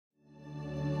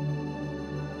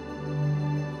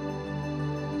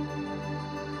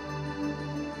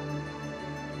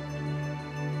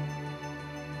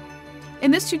In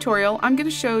this tutorial, I'm going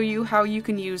to show you how you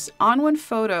can use ON1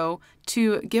 Photo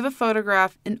to give a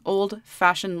photograph an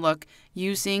old-fashioned look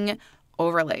using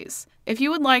overlays. If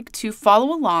you would like to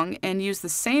follow along and use the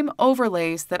same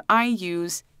overlays that I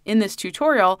use in this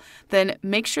tutorial, then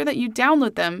make sure that you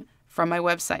download them from my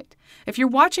website. If you're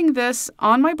watching this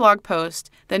on my blog post,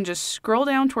 then just scroll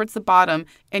down towards the bottom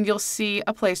and you'll see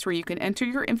a place where you can enter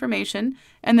your information,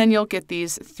 and then you'll get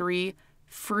these 3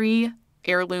 free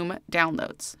heirloom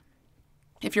downloads.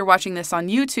 If you're watching this on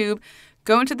YouTube,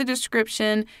 go into the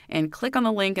description and click on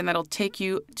the link, and that'll take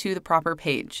you to the proper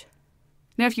page.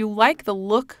 Now, if you like the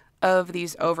look of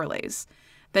these overlays,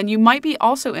 then you might be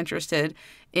also interested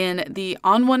in the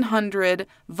ON100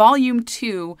 Volume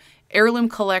 2 Heirloom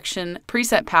Collection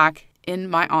preset pack in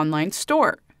my online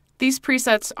store. These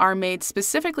presets are made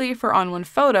specifically for ON1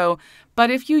 Photo,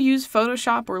 but if you use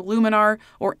Photoshop or Luminar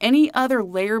or any other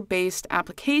layer-based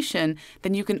application,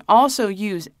 then you can also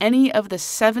use any of the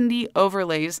 70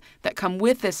 overlays that come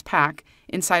with this pack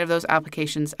inside of those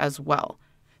applications as well.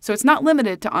 So it's not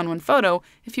limited to ON1 Photo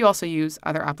if you also use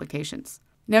other applications.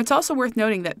 Now, it's also worth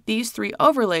noting that these 3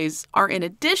 overlays are in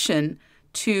addition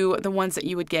to the ones that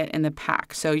you would get in the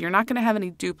pack. So you're not going to have any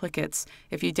duplicates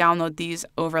if you download these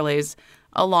overlays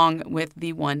along with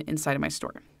the one inside of my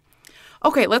store.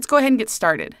 Okay, let's go ahead and get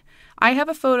started. I have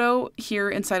a photo here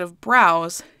inside of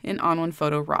Browse in ON1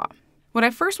 Photo Raw. What I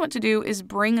first want to do is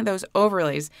bring those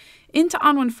overlays into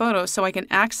ON1 Photo so I can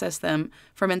access them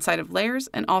from inside of Layers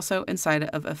and also inside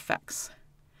of Effects.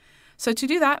 So to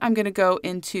do that, I'm going to go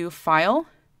into File,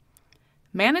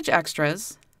 Manage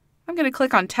Extras. I'm going to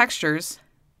click on Textures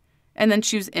and then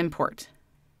choose Import.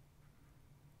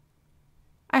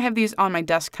 I have these on my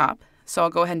desktop, so I'll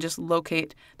go ahead and just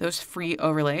locate those free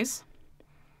overlays,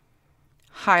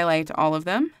 highlight all of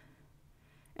them,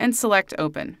 and select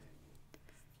Open.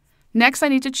 Next, I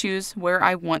need to choose where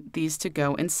I want these to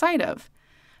go inside of.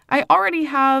 I already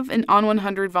have an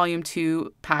ON100 Volume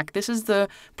 2 pack. This is the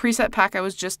preset pack I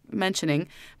was just mentioning,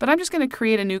 but I'm just going to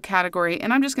create a new category,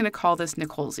 and I'm just going to call this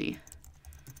Nicolesy.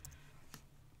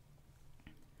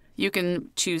 You can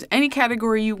choose any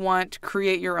category you want,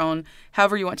 create your own,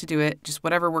 however you want to do it, just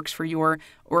whatever works for your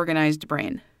organized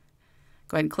brain.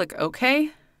 Go ahead and click OK.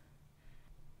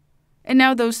 And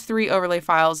now those 3 overlay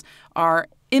files are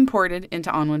imported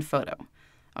into ON1 Photo.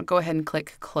 I'll go ahead and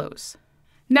click Close.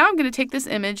 Now I'm going to take this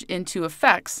image into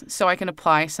Effects so I can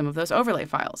apply some of those overlay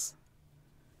files.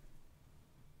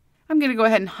 I'm going to go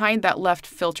ahead and hide that left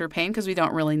filter pane because we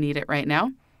don't really need it right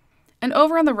now. And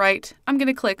over on the right, I'm going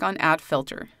to click on Add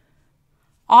Filter.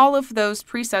 All of those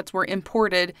presets were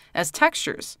imported as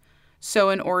textures, so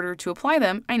in order to apply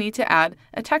them, I need to add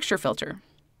a texture filter.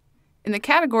 In the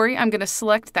category, I'm going to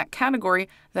select that category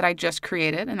that I just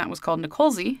created, and that was called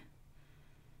Nicolesy.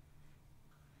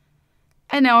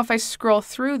 And now if I scroll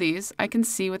through these, I can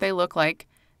see what they look like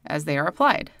as they are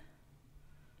applied.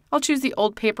 I'll choose the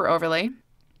old paper overlay,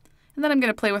 and then I'm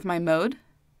going to play with my mode.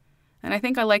 And I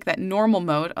think I like that normal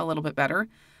mode a little bit better,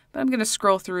 but I'm going to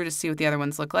scroll through to see what the other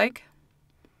ones look like.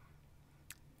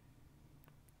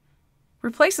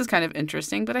 Replace is kind of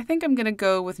interesting, but I think I'm going to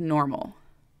go with normal.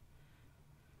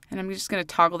 And I'm just going to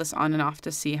toggle this on and off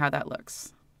to see how that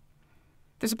looks.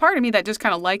 There's a part of me that just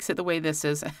kind of likes it the way this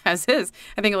is as is.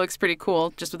 I think it looks pretty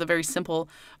cool just with a very simple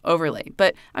overlay.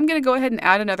 But I'm going to go ahead and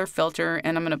add another filter,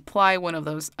 and I'm going to apply one of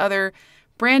those other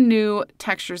brand new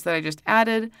textures that I just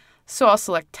added. So I'll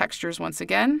select Textures once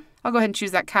again. I'll go ahead and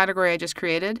choose that category I just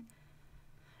created.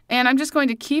 And I'm just going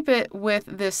to keep it with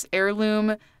this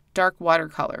Heirloom Dark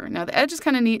Watercolor. Now the edge is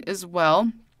kind of neat as well.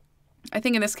 I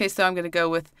think in this case, though, I'm going to go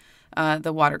with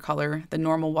the watercolor, the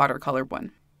normal watercolor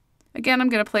one. Again, I'm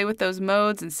going to play with those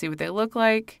modes and see what they look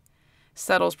like.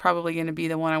 Subtle is probably going to be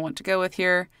the one I want to go with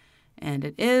here, and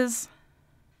it is.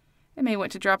 I may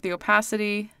want to drop the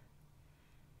opacity,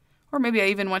 or maybe I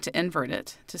even want to invert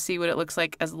it to see what it looks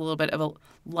like as a little bit of a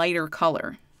lighter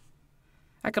color.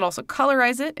 I could also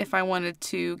colorize it if I wanted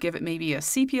to give it maybe a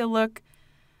sepia look.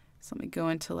 So let me go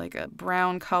into like a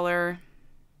brown color.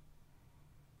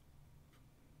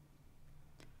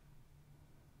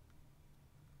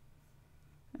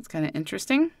 That's kind of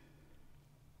interesting.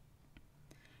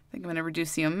 I think I'm going to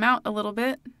reduce the amount a little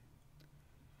bit,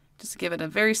 just to give it a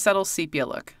very subtle sepia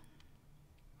look.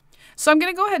 So I'm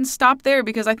going to go ahead and stop there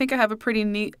because I think I have a pretty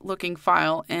neat looking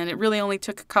file, and it really only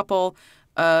took a couple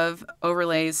of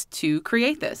overlays to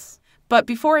create this. But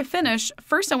before I finish,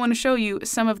 first I want to show you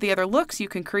some of the other looks you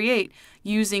can create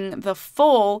using the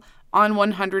full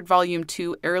ON100 Volume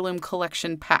 2 Heirloom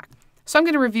Collection pack. So I'm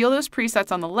going to reveal those presets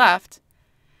on the left,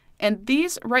 and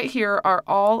these right here are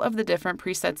all of the different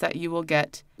presets that you will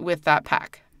get with that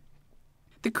pack.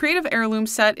 The Creative Heirloom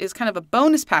set is kind of a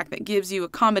bonus pack that gives you a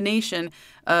combination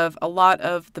of a lot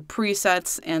of the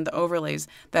presets and the overlays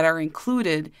that are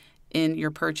included in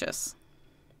your purchase.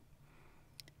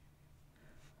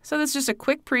 So that's just a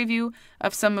quick preview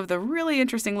of some of the really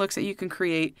interesting looks that you can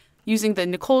create using the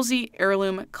Nicolesi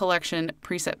Heirloom Collection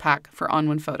preset pack for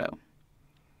ON1 Photo.